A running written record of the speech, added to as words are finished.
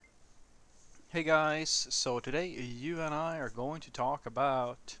Hey guys, so today you and I are going to talk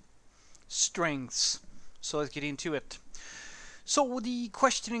about strengths. So let's get into it. So the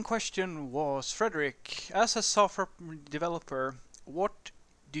question in question was, Frederick, as a software developer, what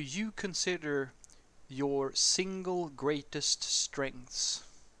do you consider your single greatest strengths?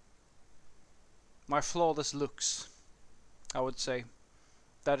 My flawless looks, I would say.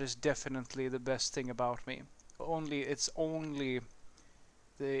 That is definitely the best thing about me. It's only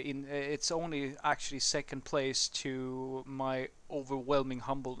actually second place to my overwhelming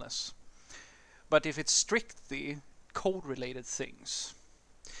humbleness. But if it's strictly code related things,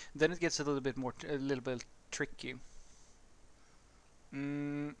 then it gets a little bit tricky.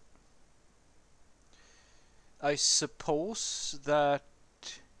 Mm, I suppose that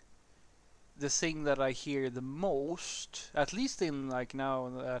the thing that I hear the most, at least in like now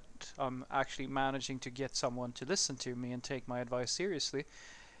that I'm actually managing to get someone to listen to me and take my advice seriously,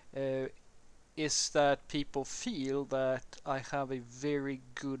 uh, is that people feel that I have a very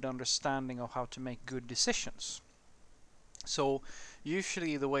good understanding of how to make good decisions. So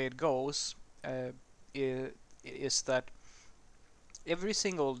usually the way it goes uh, is that every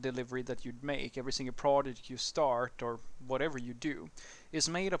single delivery that you make, every single project you start, or whatever you do, is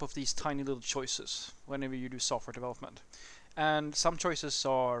made up of these tiny little choices whenever you do software development. And some choices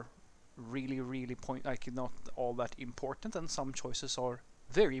are really like not all that important, and some choices are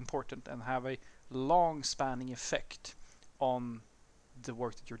very important and have a long spanning effect on the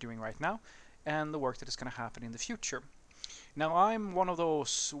work that you're doing right now and the work that is going to happen in the future. Now, I'm one of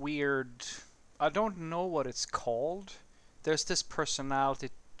those weird, I don't know what it's called. There's this personality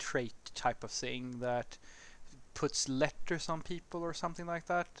trait type of thing that puts letters on people or something like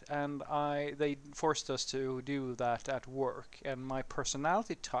that, and I they forced us to do that at work, and my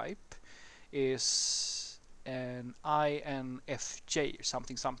personality type is an INFJ or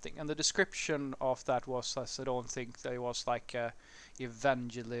something something. And the description of that was, I don't think that it was like a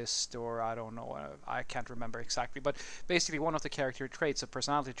evangelist, or I don't know, I can't remember exactly. But basically, one of the character traits, or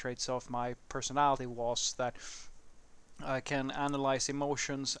personality traits of my personality was that I can analyze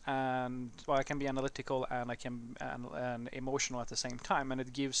emotions, and well, I can be analytical and I can and emotional at the same time, and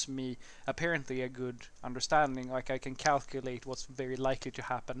it gives me apparently a good understanding. Like I can calculate what's very likely to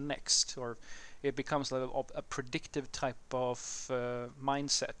happen next, or it becomes a predictive type of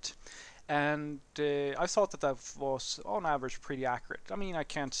mindset. And I thought that was on average pretty accurate. I mean, I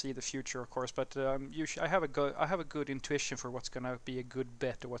can't see the future, of course, but usually I have a good intuition for what's going to be a good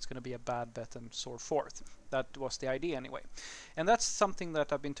bet or what's going to be a bad bet, and so forth. That was the idea anyway, and that's something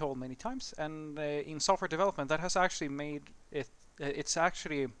that I've been told many times. And in software development, that has actually made it. It's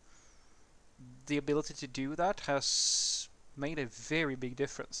actually the ability to do that has made a very big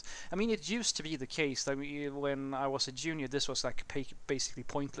difference. I mean, it used to be the case that when I was a junior, this was like basically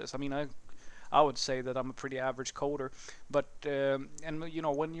pointless. I mean, I would say that I'm a pretty average coder, but and you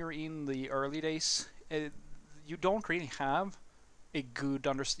know when you're in the early days, you don't really have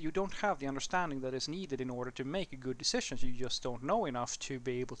you don't have the understanding that is needed in order to make a good decisions. You just don't know enough to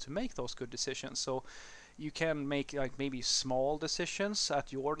be able to make those good decisions. So you can make like maybe small decisions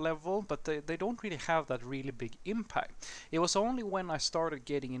at your level, but they don't really have that really big impact. It was only when I started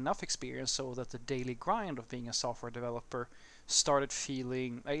getting enough experience so that the daily grind of being a software developer started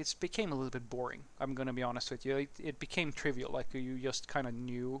feeling it became a little bit boring. I'm gonna be honest with you. It became trivial. Like you just kind of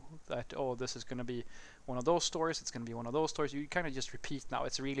knew that, oh, this is gonna be one of those stories. It's gonna be one of those stories. You kind of just repeat now.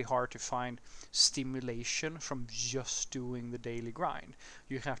 It's really hard to find stimulation from just doing the daily grind.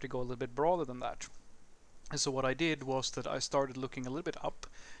 You have to go a little bit broader than that. And so what I did was that I started looking a little bit up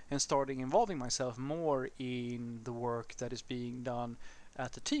and starting involving myself more in the work that is being done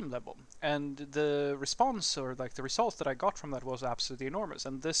at the team level. And the response, or like the results that I got from that, was absolutely enormous.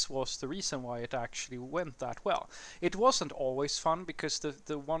 And this was the reason why it actually went that well. It wasn't always fun, because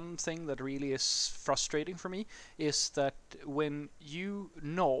the one thing that really is frustrating for me is that when you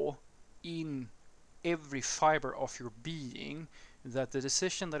know in every fiber of your being that the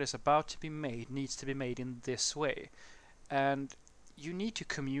decision that is about to be made needs to be made in this way. And you need to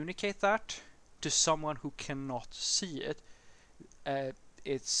communicate that to someone who cannot see it. Uh,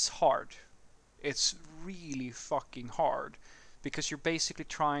 it's hard. It's really fucking hard, because you're basically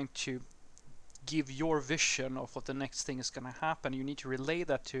trying to give your vision of what the next thing is going to happen. You need to relay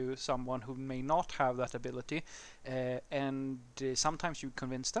that to someone who may not have that ability, and sometimes you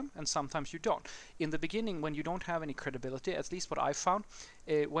convince them, and sometimes you don't. In the beginning, when you don't have any credibility, at least what I found,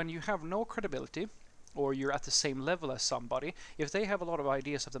 when you have no credibility, or you're at the same level as somebody, if they have a lot of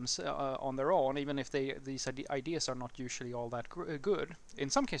ideas of them on their own, even if these ideas are not usually all that good, in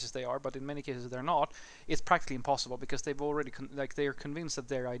some cases they are, but in many cases they're not, it's practically impossible because they've already they are convinced that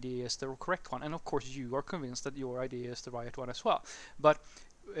their idea is the correct one, and of course you are convinced that your idea is the right one as well. But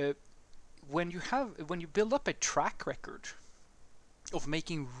when you build up a track record of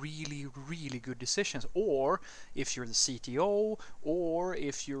making really, really good decisions, or if you're the CTO, or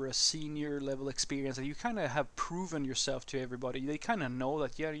if you're a senior level experience, and you kind of have proven yourself to everybody, they kind of know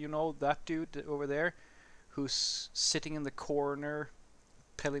that, yeah, you know, that dude over there who's sitting in the corner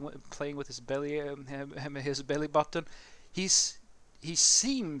playing with his belly button, he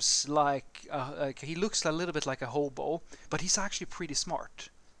seems like he looks a little bit like a hobo, but he's actually pretty smart.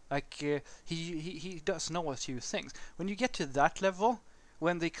 He does know a few things. When you get to that level,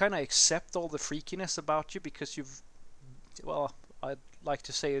 when they kind of accept all the freakiness about you because well, I'd like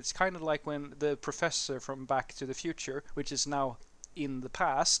to say it's kind of like when the professor from Back to the Future, which is now in the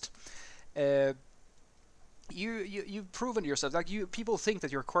past, you've proven yourself. Like, people think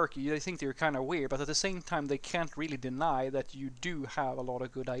that you're quirky, they think that you're kind of weird, but at the same time they can't really deny that you do have a lot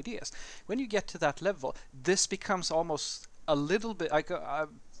of good ideas. When you get to that level, this becomes almost a little bit like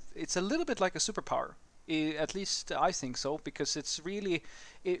it's a little bit like a superpower. At least I think so, because it's really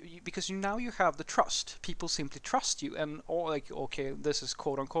because now you have the trust. People simply trust you, and all, like, okay, this is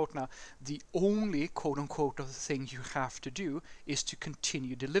quote unquote now, the only quote unquote of the thing you have to do is to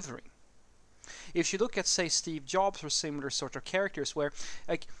continue delivering. If you look at, say, Steve Jobs or similar sort of characters, where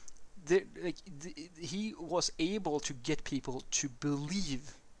like he was able to get people to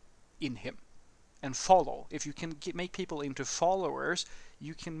believe in him and follow. If you can make people into followers,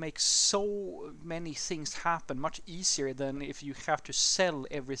 you can make so many things happen much easier than if you have to sell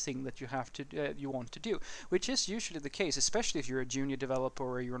everything that you want to do, which is usually the case, especially if you're a junior developer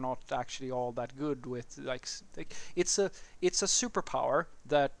or you're not actually all that good with it's a superpower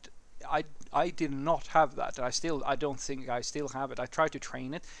that I did not have that. I don't think I still have it. I try to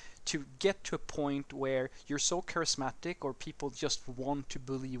train it to get to a point where you're so charismatic, or people just want to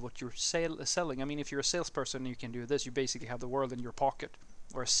believe what you're selling. I mean, if you're a salesperson, you can do this. You basically have the world in your pocket,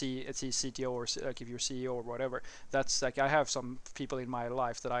 or a CTO, or like if you're CEO or whatever. That's like, I have some people in my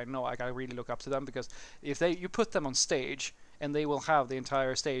life that I know, like, I really look up to them, because if you put them on stage, and they will have the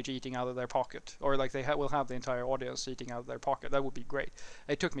entire stage eating out of their pocket, or like they will have the entire audience eating out of their pocket. That would be great.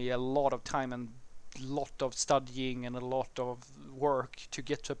 It took me a lot of time and lot of studying and a lot of work to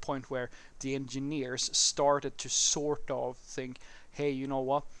get to a point where the engineers started to sort of think, hey, you know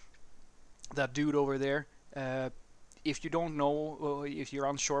what, that dude over there, if you don't know, if you're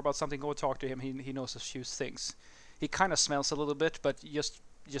unsure about something, go talk to him. He knows a few things. He kind of smells a little bit, but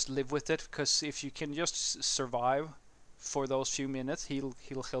just live with it, because if you can just survive for those few minutes, he'll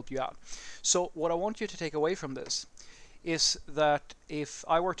help you out. So what I want you to take away from this is that if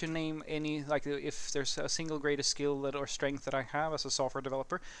I were to name any, like, if there's a single greatest skill or strength that I have as a software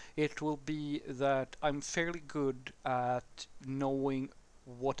developer, it will be that I'm fairly good at knowing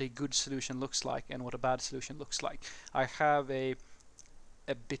what a good solution looks like and what a bad solution looks like. I have a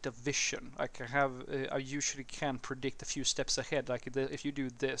bit of vision. I usually can predict a few steps ahead. Like, if you do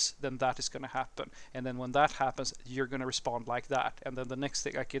this, then that is going to happen, and then when that happens, you're going to respond like that, and then the next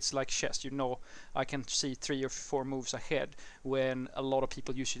thing, like, it's like chess. I can see 3 or 4 moves ahead, when a lot of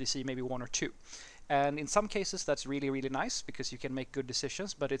people usually see maybe 1 or 2. And in some cases, that's really, really nice, because you can make good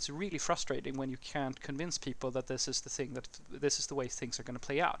decisions, but it's really frustrating when you can't convince people that this is the way things are going to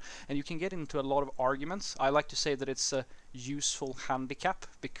play out. And you can get into a lot of arguments. I like to say that it's a useful handicap,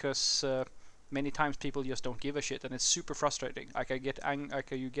 because many times people just don't give a shit, and it's super frustrating.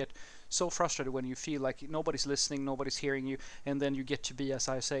 You get so frustrated when you feel like nobody's listening, nobody's hearing you, and then you get to be, as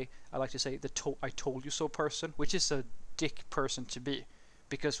I like to say, I told you so person, which is a dick person to be.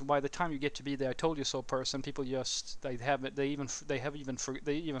 Because by the time you get to be the "I told you so" person, people just they even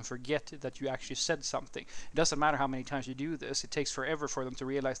forget that you actually said something. It doesn't matter how many times you do this; it takes forever for them to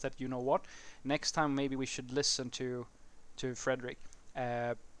realize that, you know what, next time maybe we should listen to Fredrik.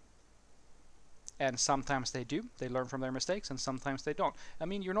 And sometimes they do; they learn from their mistakes, and sometimes they don't. I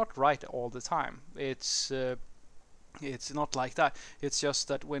mean, you're not right all the time. It's not like that. It's just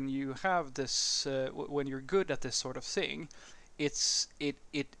that when you have this, when you're good at this sort of thing, it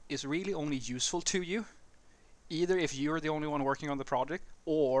is really only useful to you either if you're the only one working on the project,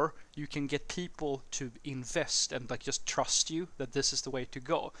 or you can get people to invest and like just trust you that this is the way to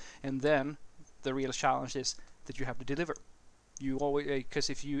go. And then the real challenge is that you have to deliver. You always,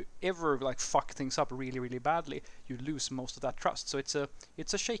 because if you ever like fuck things up really, really badly, you lose most of that trust. So it's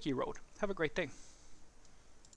a shaky road. Have a great day.